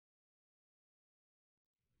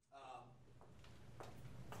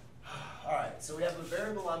right, so we have a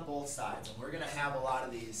variable on both sides, and we're going to have a lot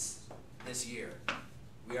of these this year.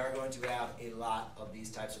 We are going to have a lot of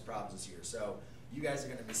these types of problems this year. So you guys are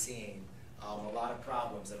going to be seeing a lot of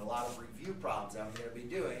problems and a lot of review problems that I'm going to be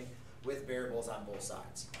doing with variables on both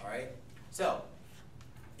sides. All right? So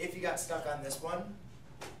if you got stuck on this one,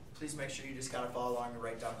 please make sure you just kind of follow along and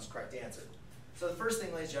write down this correct answer. So the first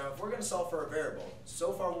thing, ladies and gentlemen, if we're going to solve for a variable,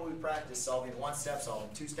 so far what we practiced solving one step, solving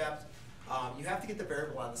two steps, you have to get the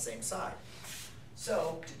variable on the same side.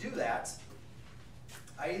 So to do that,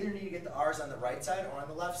 I either need to get the r's on the right side or on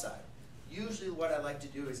the left side. Usually what I like to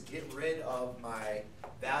do is get rid of my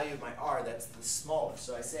value of my r that's the smallest.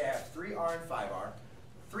 So I say I have 3r and 5r.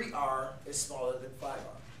 3r is smaller than 5r.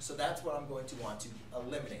 So that's what I'm going to want to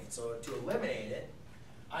eliminate. So to eliminate it,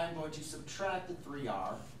 I'm going to subtract the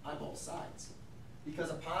 3r on both sides.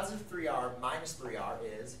 Because a positive 3r minus 3r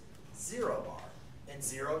is 0r. And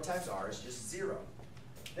 0 times r is just 0.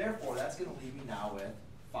 Therefore, that's going to leave me now with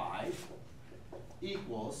 5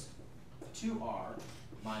 equals 2r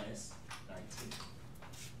minus 19.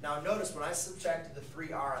 Now notice when I subtracted the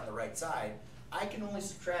 3r on the right side, I can only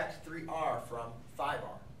subtract 3r from 5r.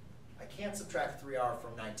 I can't subtract 3r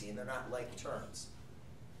from 19. They're not like terms.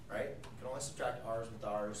 Right? You can only subtract r's with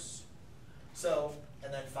r's. So,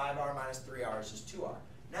 and then 5r minus 3r is just 2r.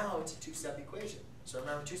 Now it's a two-step equation. So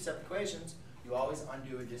remember, two-step equations, you always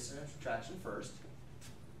undo addition and subtraction first.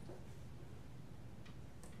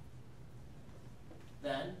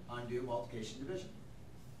 Then undo multiplication and division.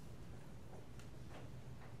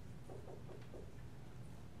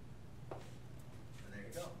 And there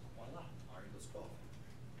you go. Voila. R equals 12.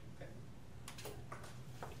 Okay.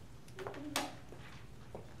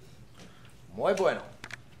 Muy bueno.